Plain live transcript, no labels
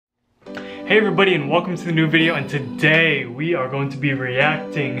Hey everybody, and welcome to the new video, and today we are going to be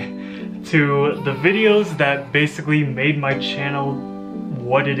reacting to the videos that basically made my channel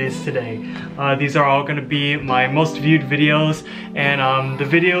what it is today. These are all going to be my most viewed videos, and the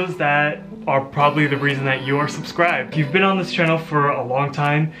videos that are probably the reason that you are subscribed. If you've been on this channel for a long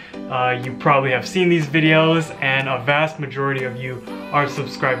time, you probably have seen these videos, and a vast majority of you are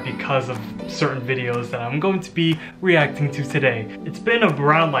subscribed because of certain videos that I'm going to be reacting to today. It's been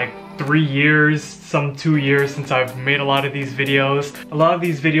around like 3 years, some 2 years since I've made a lot of these videos. A lot of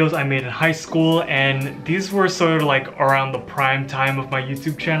these videos I made in high school, and these were sort of like around the prime time of my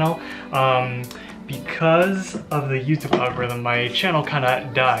YouTube channel. Because of the YouTube algorithm, my channel kind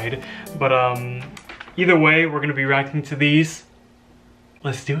of died. But either way, we're going to be reacting to these.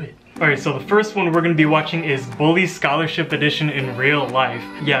 Let's do it. Alright, so the first one we're going to be watching is Bully Scholarship Edition in real life.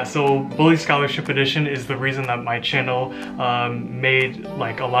 Yeah, so Bully Scholarship Edition is the reason that my channel made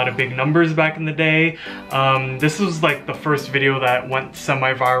like a lot of big numbers back in the day. This was like the first video that went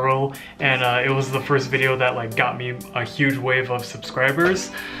semi-viral, and it was the first video that like got me a huge wave of subscribers.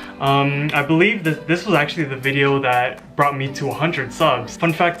 I believe that this was actually the video that brought me to 100 subs.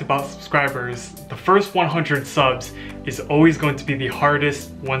 Fun fact about subscribers, the first 100 subs is always going to be the hardest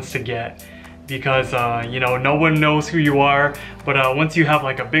ones to get, because you know, no one knows who you are, but once you have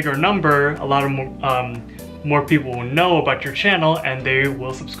like a bigger number, a lot of more people will know about your channel and they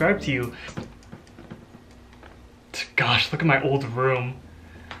will subscribe to you. Gosh, look at my old room.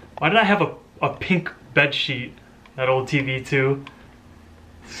 Why did I have a pink bed sheet? That old TV too.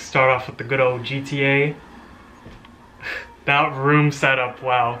 Start off with the good old GTA. That room setup,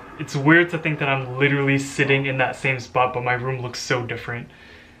 wow. It's weird to think that I'm literally sitting in that same spot, but my room looks so different.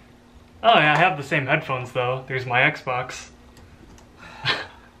 Oh yeah, I have the same headphones though. There's my Xbox.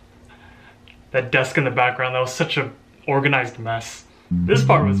 That desk in the background, that was such an organized mess. This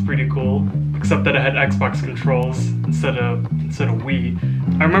part was pretty cool, except that it had Xbox controls instead of Wii.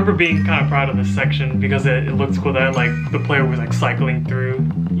 I remember being kind of proud of this section because it looked cool that like the player was like cycling through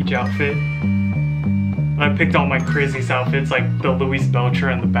each outfit. And I picked all my craziest outfits, like the Louise Belcher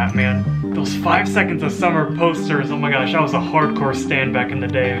and the Batman. Those 5 seconds of summer posters, oh my gosh, that was a hardcore stand back in the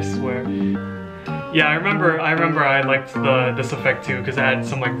day, I swear. Yeah, I remember I liked this effect too, because it had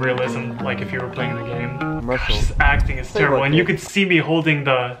some like realism, like if you were playing the game. Gosh, this acting is terrible, and you could see me holding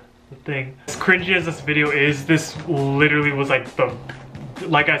the thing. As cringy as this video is, this literally was like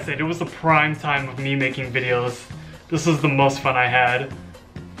like I said, it was the prime time of me making videos. This was the most fun I had.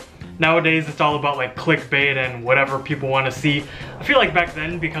 Nowadays, it's all about like clickbait and whatever people want to see. I feel like back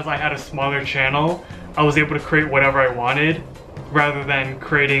then, because I had a smaller channel, I was able to create whatever I wanted, rather than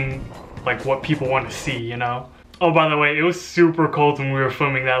creating like what people want to see, you know? Oh, by the way, it was super cold when we were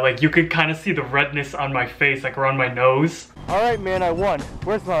filming that. Like, you could kind of see the redness on my face, like around my nose. Alright, man, I won.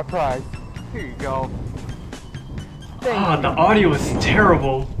 Where's my prize? Here you go. Oh, the audio is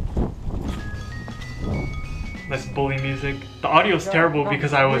terrible. That's bully music. The audio is terrible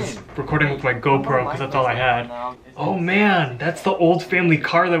because I was recording with my GoPro, because that's all I had. Oh man, that's the old family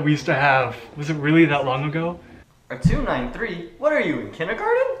car that we used to have. Was it really that long ago? A 293? What are you, in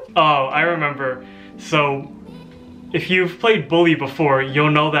kindergarten? Oh, I remember. So, if you've played Bully before,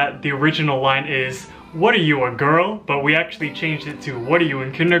 you'll know that the original line is, "What are you, a girl?" But we actually changed it to, "What are you,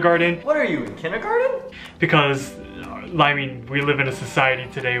 in kindergarten?" What are you, in kindergarten? Because, I mean, we live in a society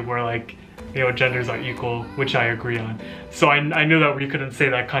today where, like, you know, genders are equal, which I agree on. So I knew that we couldn't say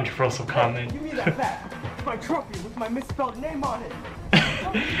that controversial comment. Hey, give me that back. My trophy with my misspelled name on it.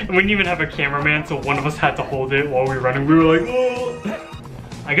 And we didn't even have a cameraman, so one of us had to hold it while we were running. We were like, oh!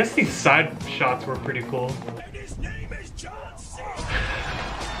 I guess these side shots were pretty cool. His name is John C.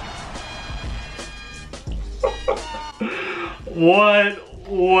 What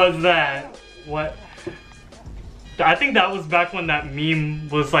was that? What? I think that was back when that meme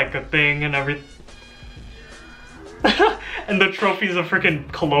was like a thing and everything. And the trophy's a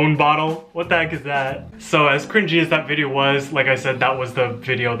freaking cologne bottle. What the heck is that? So as cringy as that video was, like I said, that was the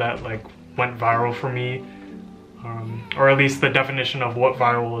video that like went viral for me. Or at least the definition of what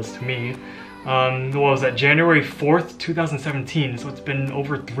viral is to me. What was that? January 4th, 2017. So it's been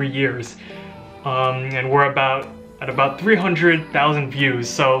over 3 years. And we're at about 300,000 views.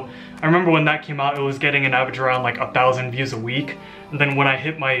 So I remember when that came out, it was getting an average around like 1,000 views a week. And then when I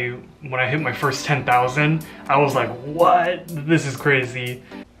hit my first 10,000, I was like, what? This is crazy.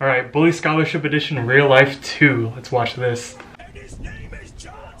 All right, Bully Scholarship Edition Real Life 2. Let's watch this. His name is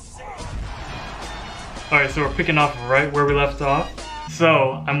John C. All right, so we're picking off right where we left off.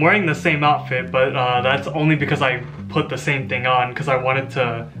 So I'm wearing the same outfit, but that's only because I put the same thing on, because I wanted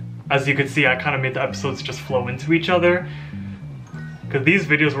to, as you could see, I kind of made the episodes just flow into each other. because these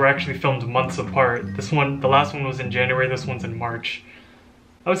videos were actually filmed months apart. This one, the last one was in January, this one's in March.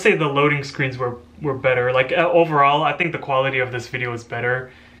 I would say the loading screens were better. Like overall, I think the quality of this video is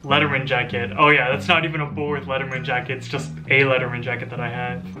better. Letterman jacket. Oh yeah, that's not even a Bullworth Letterman jacket, it's just a Letterman jacket that I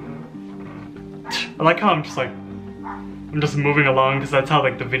have. I like how I'm just moving along because that's how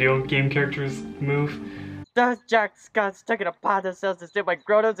like the video game characters move. Those jacks got stuck in a pot that sells to steal my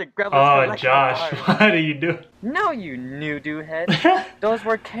grottos and gremlins. Oh Josh, what are you doing? No, you noodoo head. Those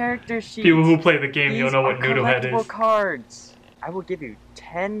were character sheets. People who play the game, you'll know what These are noodle head collectible is. cards. I will give you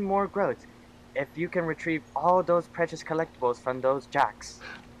 10 more groats if you can retrieve all those precious collectibles from those jacks.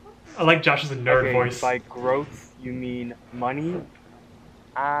 I like Josh's nerd Okay, voice. by growth, you mean money?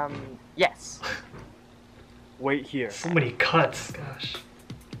 Yes. Wait here. So many cuts, gosh.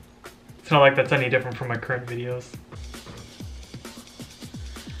 It's not like that's any different from my current videos.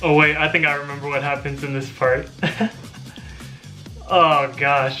 Oh wait, I think I remember what happens in this part. Oh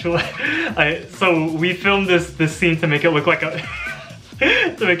gosh, so we filmed this scene to make it look like a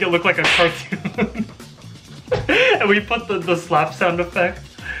cartoon, and we put the slap sound effect.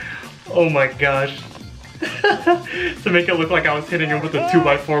 Oh my gosh, to make it look like I was hitting him with a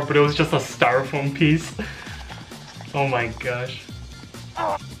 2x4, but it was just a styrofoam piece. Oh my gosh.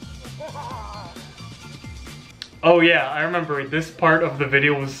 Oh yeah, I remember this part of the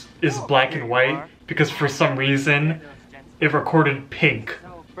video is black and white because for some reason it recorded pink.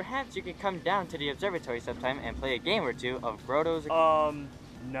 So perhaps you could come down to the observatory sometime and play a game or two of Grotto's.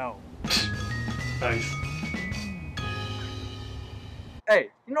 No. Nice. Hey,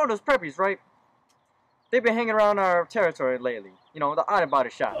 you know those preppies, right? They've been hanging around our territory lately. You know, the auto body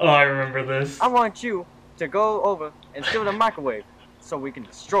shop. Oh, I remember this. I want you to go over and steal the microwave so we can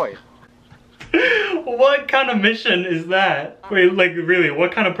destroy it. What kind of mission is that? Wait, like really,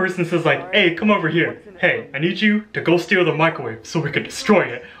 what kind of person says like, hey, come over here. Hey, I need you to go steal the microwave so we can destroy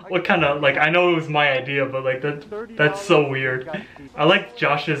it. What kind of, like, I know it was my idea, but like that's so weird. I like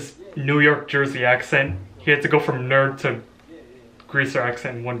Josh's New York Jersey accent. He had to go from nerd to greaser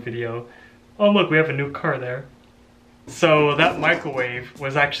accent in one video. Oh look, we have a new car there. So that microwave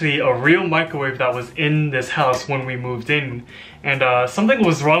was actually a real microwave that was in this house when we moved in, and something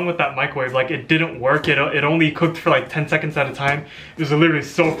was wrong with that microwave. Like it didn't work. It only cooked for like 10 seconds at a time. It was literally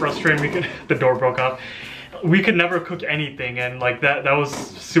so frustrating. The door broke off. We could never cook anything, and like that was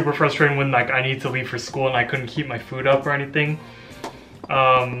super frustrating when like I needed to leave for school and I couldn't keep my food up or anything.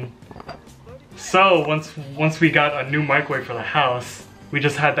 So once we got a new microwave for the house, we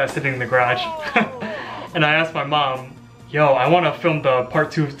just had that sitting in the garage. And I asked my mom, yo, I want to film the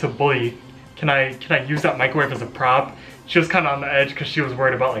part 2 to Bully. Can I use that microwave as a prop? She was kind of on the edge because she was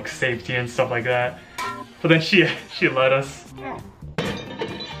worried about like safety and stuff like that. But then she let us.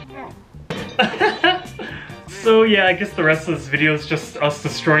 So yeah, I guess the rest of this video is just us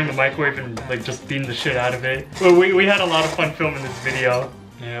destroying the microwave and like just beating the shit out of it. Well, we had a lot of fun filming this video.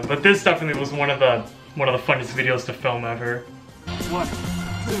 Yeah, but this definitely was one of the funniest videos to film ever.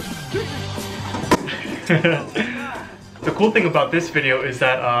 The cool thing about this video is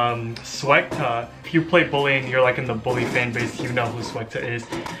that Swekta, if you play Bully and you're like in the Bully fan base, you know who Swekta is.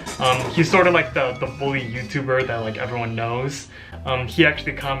 He's sort of like the Bully YouTuber that like everyone knows. He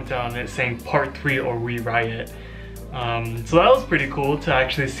actually commented on it saying part 3 or we riot. So that was pretty cool to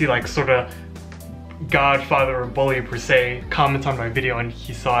actually see like sort of Godfather or Bully per se comment on my video and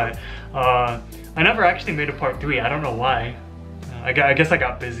he saw it. I never actually made a part 3, I don't know why. I guess I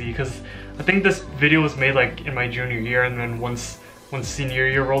got busy because I think this video was made like in my junior year, and then once senior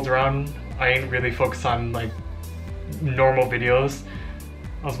year rolled around, I didn't really focus on like normal videos.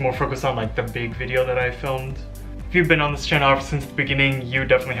 I was more focused on like the big video that I filmed. If you've been on this channel ever since the beginning, you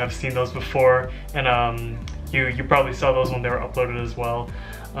definitely have seen those before, and you probably saw those when they were uploaded as well.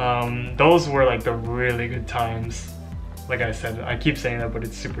 Those were like the really good times. Like I said, I keep saying that, but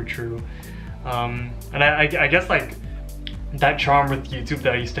it's super true. And I guess like that charm with YouTube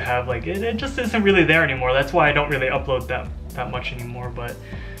that I used to have, like it just isn't really there anymore. That's why I don't really upload that much anymore. But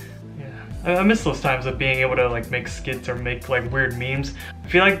yeah, I miss those times of being able to like make skits or make like weird memes. I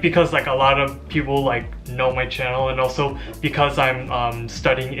feel like because like a lot of people like know my channel, and also because I'm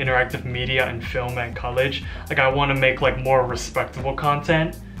studying interactive media and film at college, like I want to make like more respectable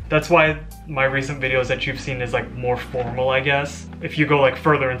content. That's why my recent videos that you've seen is like more formal, I guess. If you go like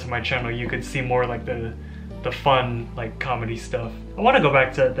further into my channel, you could see more like the fun like comedy stuff. I want to go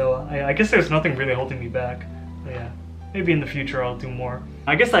back to it though. I guess there's nothing really holding me back. But yeah, maybe in the future I'll do more.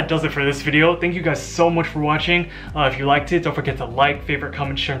 I guess that does it for this video. Thank you guys so much for watching. If you liked it, don't forget to like, favorite,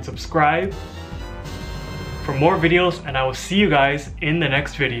 comment, share, and subscribe for more videos, and I will see you guys in the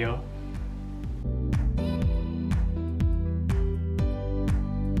next video.